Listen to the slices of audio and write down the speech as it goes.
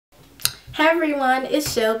Hey everyone,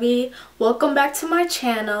 it's Shelby. Welcome back to my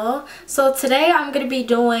channel. So today I'm going to be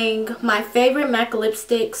doing my favorite MAC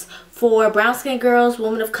lipsticks for brown skin girls,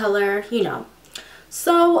 women of color, you know.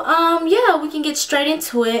 So yeah, we can get straight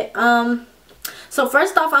into it. So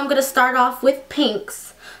first off, I'm going to start off with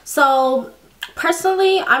pinks. So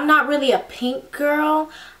personally, I'm not really a pink girl.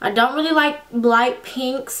 I don't really like light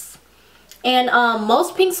pinks. And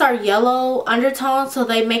most pinks are yellow undertones, so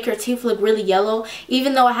they make your teeth look really yellow.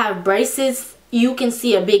 Even though I have braces, you can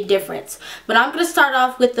see a big difference. But I'm going to start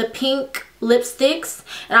off with the pink lipsticks,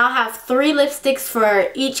 and I'll have 3 lipsticks for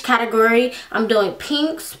each category. I'm doing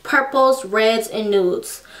pinks, purples, reds, and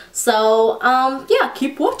nudes. So yeah,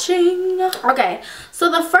 keep watching. Okay, so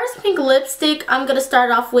the first pink lipstick I'm going to start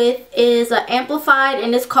off with is Amplified,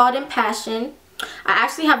 and it's called Impassioned. I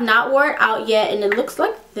actually have not worn it out yet, and it looks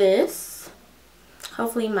like this.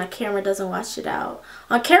 Hopefully my camera doesn't wash it out.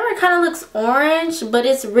 On camera it kind of looks orange, but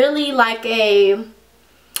it's really like a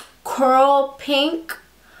coral pink.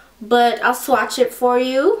 But I'll swatch it for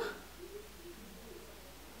you.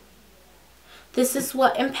 This is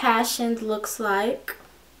what Impassioned looks like.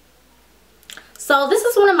 So this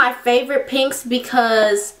is one of my favorite pinks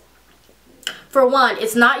because, for one,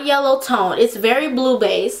 it's not yellow tone. It's very blue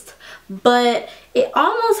based, but it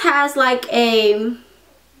almost has like a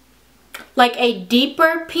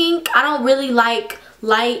deeper pink. I don't really like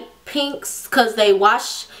light pinks because they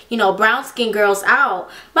wash, you know, brown skin girls out,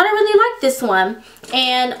 but I really like this one.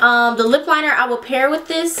 And the lip liner I will pair with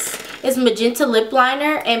this is magenta lip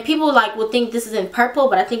liner, and people would think this is in purple,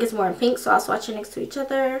 but I think it's more in pink, so I'll swatch it next to each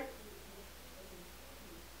other.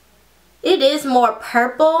 It is more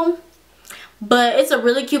purple, but it's a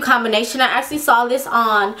really cute combination. I actually saw this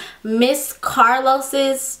on Miss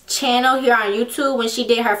Carlos's channel here on YouTube when she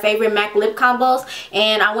did her favorite MAC lip combos,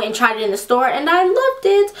 and I went and tried it in the store and I loved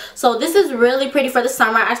it. So this is really pretty for the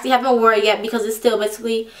summer. I actually haven't worn it yet because it's still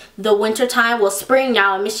basically the winter time. Well, spring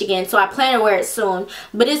now in Michigan, so I plan to wear it soon.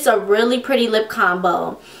 But it's a really pretty lip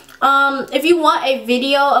combo. If you want a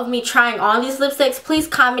video of me trying on these lipsticks, please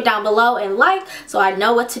comment down below and like so I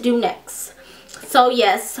know what to do next. So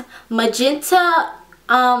yes, magenta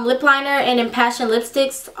lip liner and Impassioned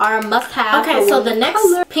lipsticks are a must-have. Okay, so the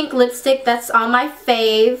next pink lipstick that's on my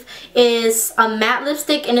fave is a matte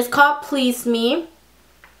lipstick, and it's called Please Me.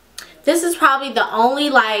 This is probably the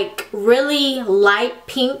only really light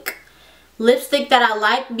pink lipstick that I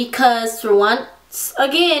like because, for once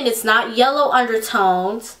again, it's not yellow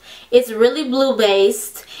undertones. It's really blue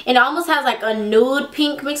based, and it almost has like a nude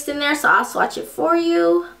pink mixed in there, so I'll swatch it for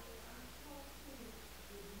you.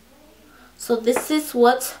 So this is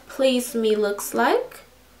what Please Me looks like.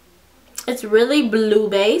 It's really blue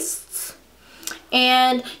based.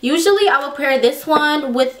 And usually I will pair this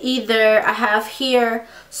one with either, I have here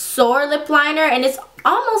Soar lip liner, and it's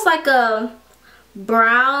almost like a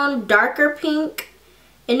brown darker pink,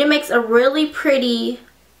 and it makes a really pretty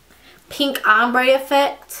pink ombre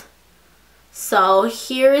effect. So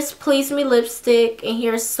here is Please Me lipstick, and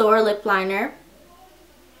here's Soar lip liner.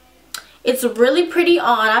 It's really pretty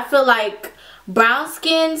on. I feel like brown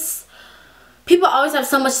skins, people always have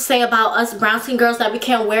so much to say about us brown skin girls that we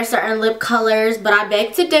can't wear certain lip colors, but I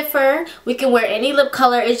beg to differ. We can wear any lip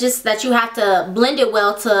color. It's just that you have to blend it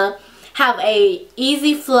well to have a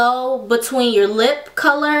easy flow between your lip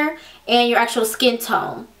color and your actual skin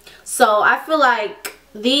tone. So I feel like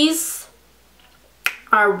these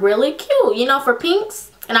are really cute, you know, for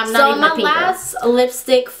pinks. And I'm not even a pink girl. So my last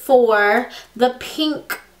lipstick for the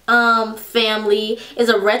pink family is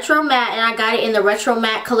a retro matte, and I got it in the retro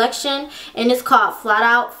matte collection, and it's called Flat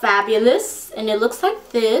Out Fabulous, and it looks like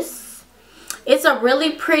this. It's a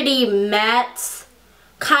really pretty matte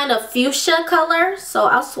kind of fuchsia color, so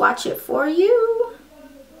I'll swatch it for you.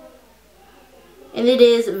 And it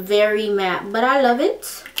is very matte, but I love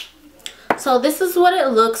it. So this is what it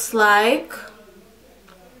looks like.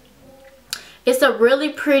 It's a really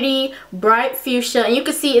pretty bright fuchsia, and you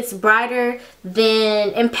can see it's brighter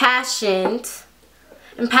than Impassioned.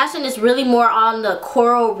 Impassioned is really more on the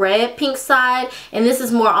coral red pink side, and this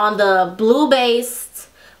is more on the blue based,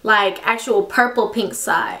 like actual purple pink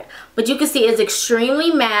side. But you can see it's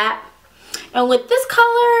extremely matte, and with this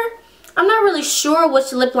color, I'm not really sure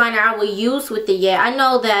which lip liner I will use with it yet. I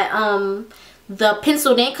know that the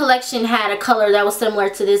Penciled In collection had a color that was similar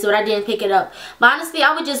to this, but I didn't pick it up. But honestly,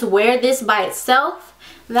 I would just wear this by itself.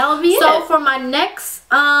 That would be it. So for my next,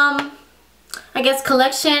 I guess,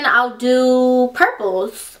 collection, I'll do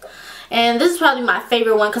purples. And this is probably my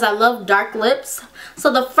favorite one because I love dark lips.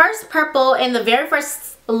 So the first purple and the very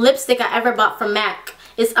first lipstick I ever bought from MAC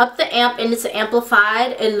is Up the Amp, and it's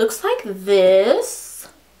Amplified. It looks like this.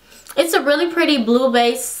 It's a really pretty blue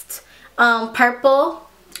based purple.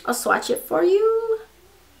 I'll swatch it for you.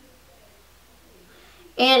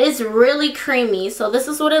 And it's really creamy. So this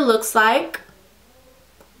is what it looks like.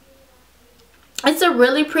 It's a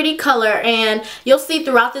really pretty color, and you'll see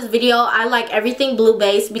throughout this video I like everything blue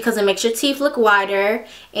based because it makes your teeth look wider,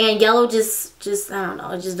 and yellow just I don't know,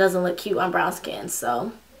 it just doesn't look cute on brown skin.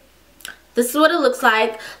 So this is what it looks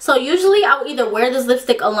like. So usually I'll either wear this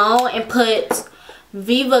lipstick alone and put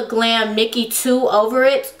Viva Glam II over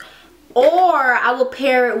it, or I will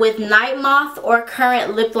pair it with Nightmoth or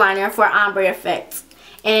Current lip liner for ombre effect.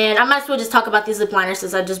 And I might as well just talk about these lip liners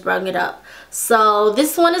since I just brought it up. So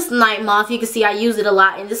this one is Nightmoth. You can see I use it a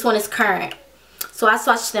lot. And this one is Current. So I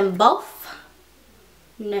swatched them both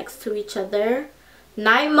next to each other.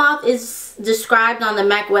 Nightmoth is described on the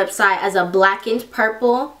MAC website as a blackened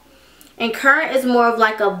purple. And Current is more of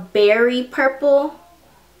like a berry purple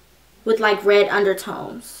with like red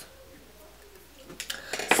undertones.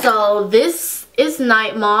 So this is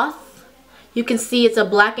Nightmoth. You can see it's a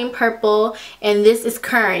black and purple, and this is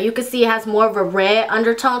Current. You can see it has more of a red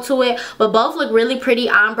undertone to it, but both look really pretty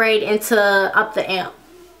ombre into Up the Amp.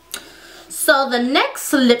 So the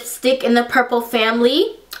next lipstick in the purple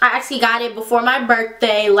family, I actually got it before my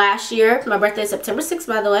birthday last year. My birthday is September 6th,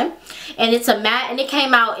 by the way. And it's a matte, and it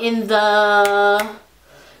came out in the,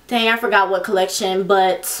 dang, I forgot what collection,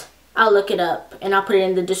 but I'll look it up and I'll put it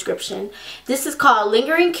in the description. This is called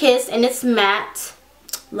Lingering Kiss, and it's matte.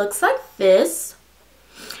 Looks like this.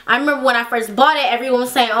 I remember when I first bought it, everyone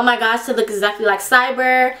was saying, oh my gosh, it looks exactly like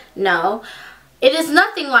Cyber. No, it is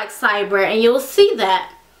nothing like Cyber, and you'll see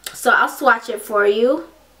that. So I'll swatch it for you.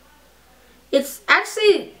 It's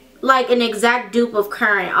actually like an exact dupe of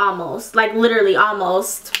Current, almost, like literally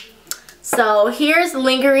almost. So here's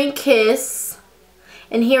Lingering Kiss,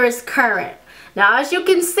 and here is Current. Now, as you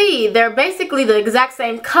can see, they're basically the exact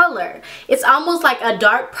same color. It's almost like a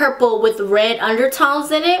dark purple with red undertones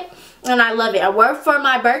in it, and I love it. I wore it for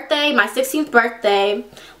my birthday, my 16th birthday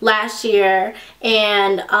last year,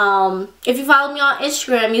 and if you follow me on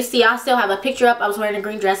Instagram, you see I still have a picture up. I was wearing a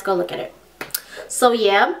green dress. Go look at it. So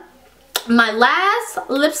yeah, my last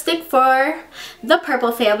lipstick for the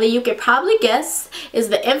purple family, you could probably guess, is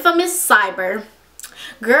the infamous Cyber.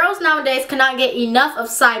 Girls nowadays cannot get enough of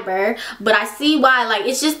Cyber, but I see why. Like,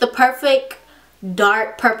 it's just the perfect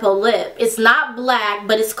dark purple lip. It's not black,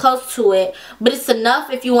 but it's close to it, but it's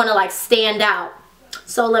enough if you want to like stand out.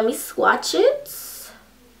 So let me swatch it.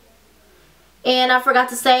 And I forgot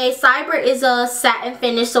to say, Cyber is a satin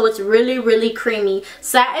finish, so it's really, really creamy.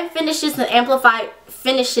 Satin finishes and amplified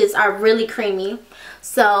finishes are really creamy.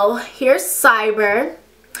 So here's Cyber.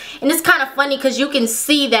 And it's kind of funny because you can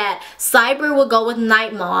see that Cyber will go with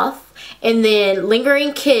Nightmoth, and then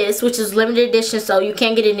Lingering Kiss, which is limited edition, so you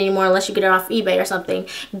can't get it anymore unless you get it off eBay or something,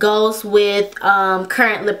 goes with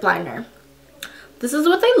Current lip liner. This is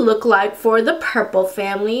what they look like for the purple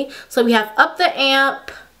family. So we have Up the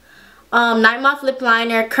Amp, Nightmoth lip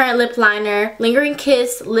liner, Current lip liner, Lingering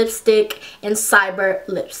Kiss lipstick, and Cyber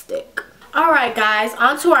lipstick. Alright guys,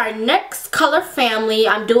 on to our next color family.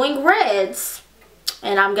 I'm doing reds.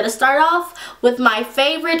 And I'm going to start off with my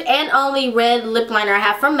favorite and only red lip liner I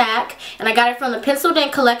have from MAC. And I got it from the Penciled In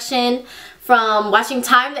collection from watching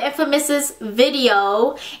Time the Infamous's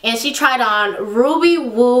video. And she tried on Ruby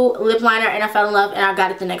Woo lip liner, and I fell in love, and I got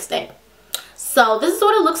it the next day. So this is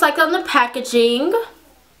what it looks like on the packaging.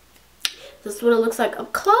 This is what it looks like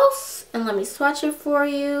up close. And let me swatch it for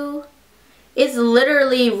you. It's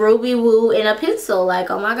literally Ruby Woo in a pencil. Like,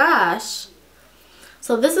 oh my gosh.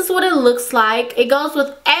 So this is what it looks like. It goes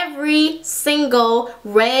with every single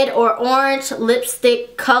red or orange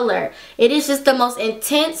lipstick color. It is just the most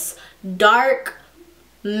intense, dark,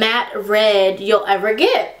 matte red you'll ever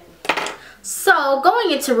get. So going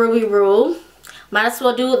into Ruby Woo, might as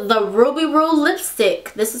well do the Ruby Woo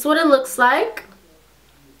lipstick. This is what it looks like.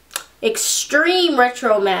 Extreme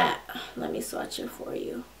retro matte. Let me swatch it for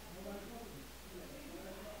you.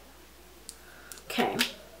 Okay.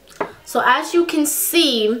 So as you can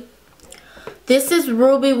see, this is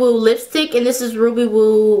Ruby Woo lipstick, and this is Ruby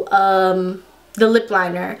Woo the lip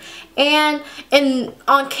liner. And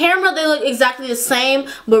on camera they look exactly the same,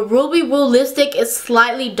 but Ruby Woo lipstick is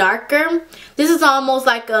slightly darker. This is almost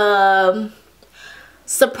like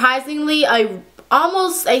surprisingly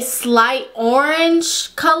almost a slight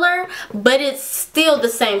orange color, but it's still the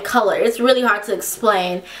same color. It's really hard to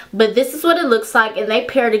explain, but this is what it looks like, and they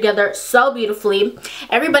pair together so beautifully.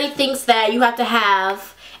 Everybody thinks that you have to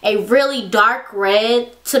have a really dark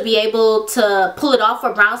red to be able to pull it off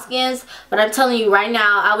for brown skins, but I'm telling you right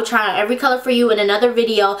now, I will try on every color for you in another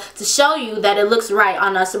video to show you that it looks right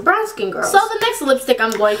on us brown skin girls. So the next lipstick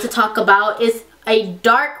I'm going to talk about is a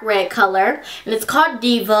dark red color, and it's called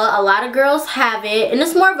Diva. A lot of girls have it, and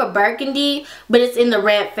it's more of a burgundy, but it's in the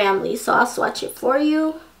red family. So I'll swatch it for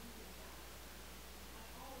you.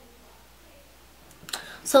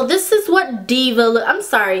 So this is what Diva I'm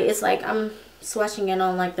sorry, it's like I'm swatching it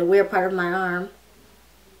on like the weird part of my arm.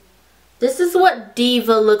 This is what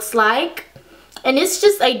Diva looks like, and it's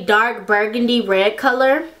just a dark burgundy red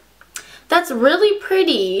color. That's really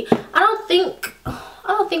pretty. I don't think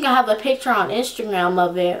I have a picture on Instagram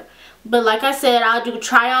of it, but like I said, I'll do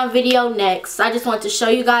try on video next. I just want to show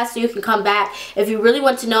you guys so you can come back if you really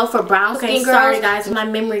want to know for brown skin girls. Sorry guys, my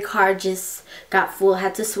memory card just got full,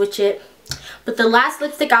 had to switch it. But the last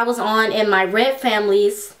lipstick I was on in my red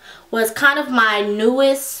families was kind of my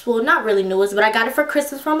newest, well not really newest, but I got it for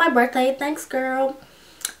Christmas for my birthday. Thanks girl.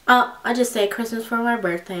 I just said Christmas for my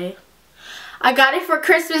birthday. I got it for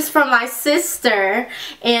Christmas from my sister,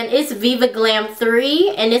 and it's Viva Glam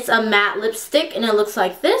II, and it's a matte lipstick, and it looks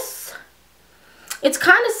like this. It's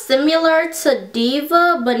kind of similar to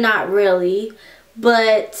Diva, but not really.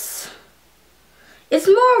 But it's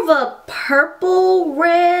more of a purple,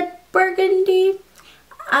 red, burgundy.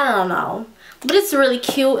 I don't know. But it's really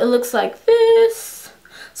cute. It looks like this.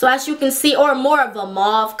 So as you can see, or more of a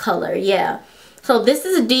mauve color, yeah. So this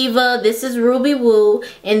is Diva, this is Ruby Woo,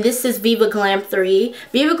 and this is Viva Glam III.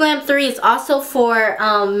 Viva Glam III is also for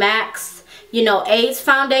MAC's, you know, AIDS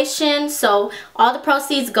foundation. So all the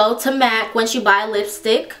proceeds go to MAC once you buy a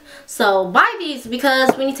lipstick. So buy these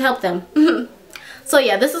because we need to help them. So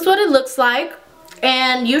yeah, this is what it looks like.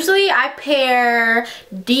 And usually I pair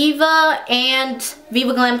Diva and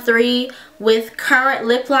Viva Glam III with current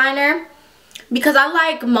lip liner because I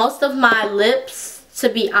like most of my lips to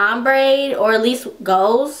be ombre, or at least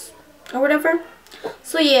goes or whatever.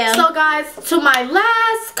 So yeah, so guys, to my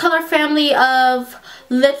last color family of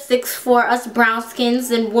lipsticks for us brown skins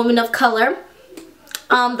and women of color,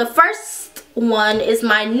 the first one is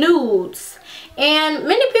my nudes, and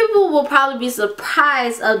many people will probably be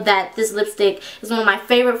surprised of that this lipstick is one of my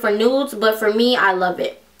favorite for nudes, but for me I love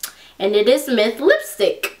it, and it is Myth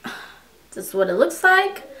lipstick. This is what it looks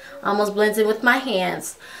like. Almost blends in with my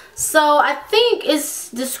hands. So I think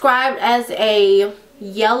it's described as a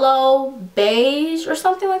yellow beige or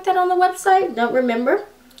something like that on the website. Don't remember.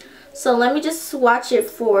 So let me just swatch it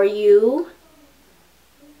for you.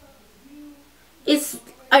 It's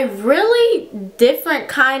a really different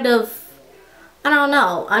kind of, I don't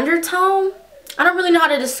know, undertone. I don't really know how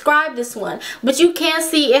to describe this one, but you can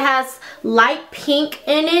see it has light pink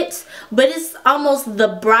in it, but it's almost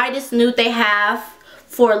the brightest nude they have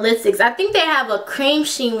for lipsticks. I think they have a cream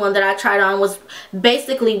sheen one that I tried on, was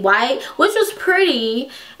basically white, which was pretty.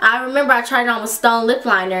 I remember I tried it on with Stone lip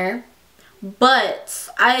liner, but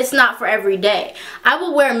it's not for every day. I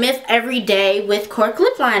will wear Myth every day with Cork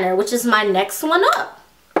lip liner, which is my next one up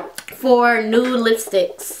for nude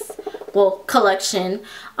lipsticks, well, collection.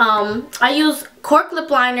 I use Cork lip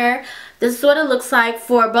liner. This is what it looks like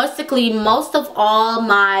for basically most of all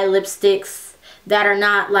my lipsticks that are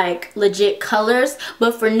not like legit colors,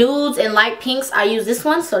 but for nudes and light pinks I use this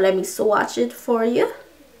one. So let me swatch it for you.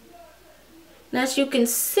 And as you can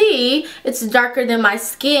see, it's darker than my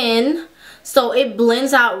skin, so it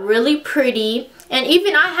blends out really pretty. And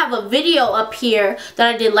even I have a video up here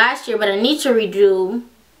that I did last year, but I need to redo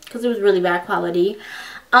because it was really bad quality,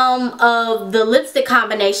 of the lipstick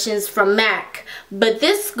combinations from MAC, but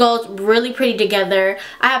this goes really pretty together.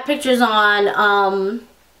 I have pictures on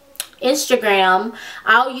Instagram.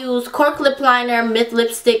 I'll use Cork lip liner, Myth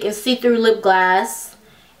lipstick, and see-through lip gloss,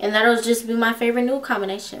 and that'll just be my favorite nude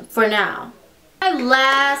combination for now. My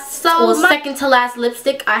last, second to last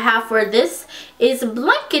lipstick I have for this is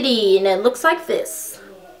Blankety, and it looks like this.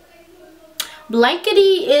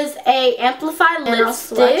 Blankety is a amplified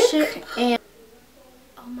lipstick, and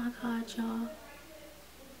oh my god, y'all.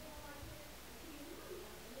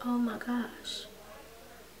 Oh my gosh.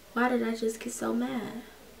 Why did I just get so mad?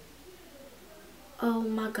 Oh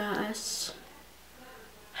my gosh.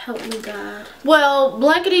 Help me God. Well,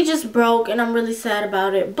 Blankety just broke and I'm really sad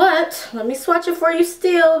about it. But let me swatch it for you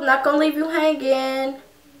still. I'm not gonna leave you hanging.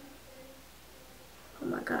 Oh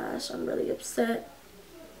my gosh, I'm really upset.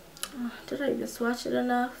 Did I even swatch it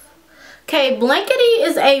enough? Okay, Blankety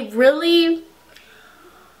is a really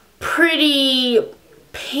pretty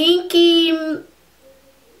pinky,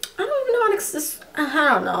 I don't even know how to,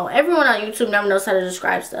 I don't know. Everyone on YouTube never knows how to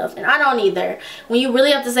describe stuff, and I don't either. When you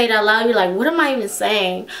really have to say it out loud, you're like, what am I even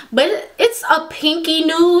saying? But it's a pinky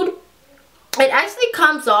nude. It actually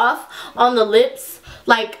comes off on the lips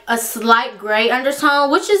like a slight gray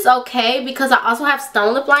undertone, which is okay because I also have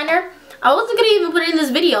Stone lip liner. I wasn't going to even put it in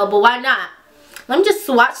this video, but why not? let me just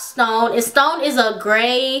swatch Stone. And Stone is a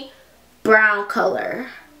gray brown color.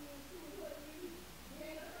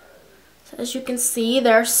 So as you can see,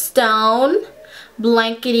 there's Stone,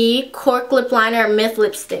 Blankety, Cork lip liner, Myth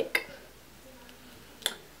lipstick.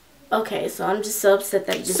 Okay, so I'm just so upset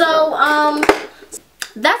that it just broke.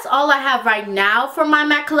 That's all I have right now for my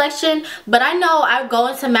MAC collection, but I know I go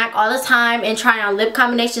into MAC all the time and try on lip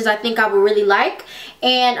combinations I think I would really like.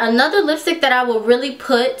 And another lipstick that I will really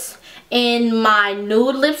put in my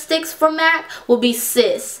nude lipsticks for MAC will be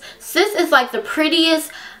Sis. Sis is like the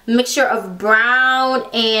prettiest mixture of brown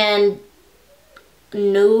and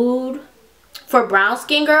nude for brown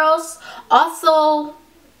skin girls. Also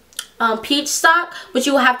peach stock, but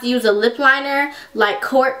you will have to use a lip liner like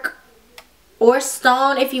Cork or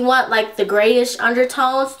Stone if you want like the grayish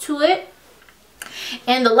undertones to it.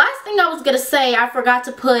 And the last thing I was gonna say, I forgot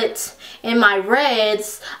to put in my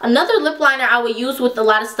reds. Another lip liner I would use with a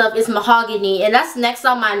lot of stuff is Mahogany, and that's next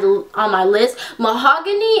on my list.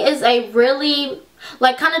 Mahogany is a really,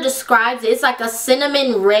 like, kind of describes it. It's like a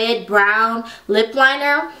cinnamon red brown lip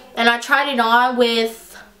liner, and I tried it on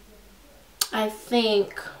with, I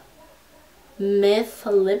think, Myth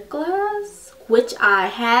lip gloss, which I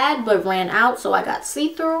had but ran out, so I got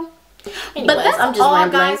see-through. Anyways, but that's I'm just all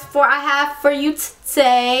rambling. Guys, I have for you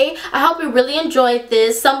today. I hope you really enjoyed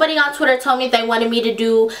this. Somebody on Twitter told me they wanted me to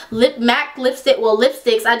do MAC lipstick, well,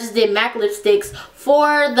 lipsticks. I just did MAC lipsticks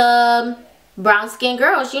for the brown skin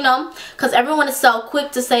girls, you know, because everyone is so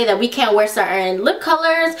quick to say that we can't wear certain lip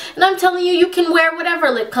colors, and I'm telling you, you can wear whatever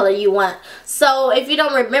lip color you want. So if you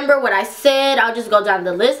don't remember what I said, I'll just go down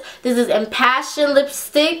the list. This is Impassioned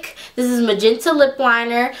lipstick, this is Magenta lip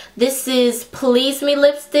liner, this is Please Me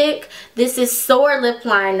lipstick, this is Soar lip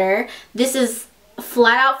liner, this is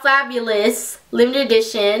Flat Out Fabulous limited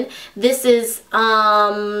edition, this is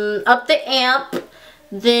Up the Amp,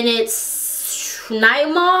 then it's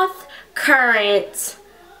Nightmoth, Current,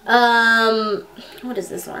 what is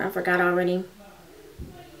this one? I forgot already.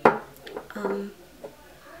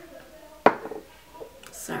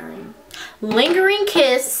 Lingering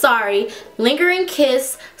Kiss, Lingering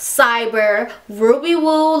Kiss, Cyber, Ruby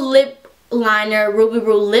Woo lip liner, Ruby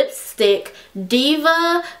Woo lipstick,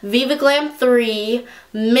 Diva, Viva Glam II,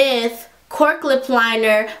 Myth, Cork lip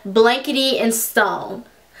liner, Blankety, and Stone.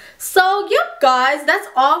 So, yep, guys, that's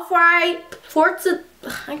all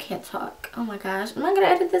I can't talk. Oh my gosh. Am I going to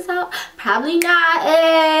edit this out? Probably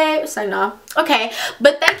not. So, no. Okay.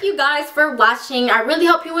 But thank you guys for watching. I really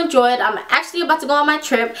hope you enjoyed. I'm actually about to go on my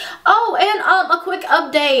trip. Oh, and a quick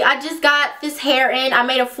update. I just got this hair in. I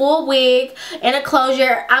made a full wig and a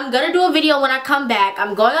closure. I'm going to do a video when I come back.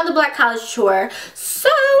 I'm going on the Black College tour. So,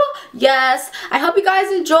 yes. I hope you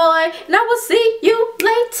guys enjoy. And I will see you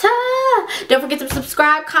later. Don't forget to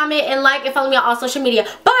subscribe, comment, and like, and follow me on all social media.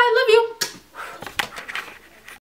 Bye. Love you.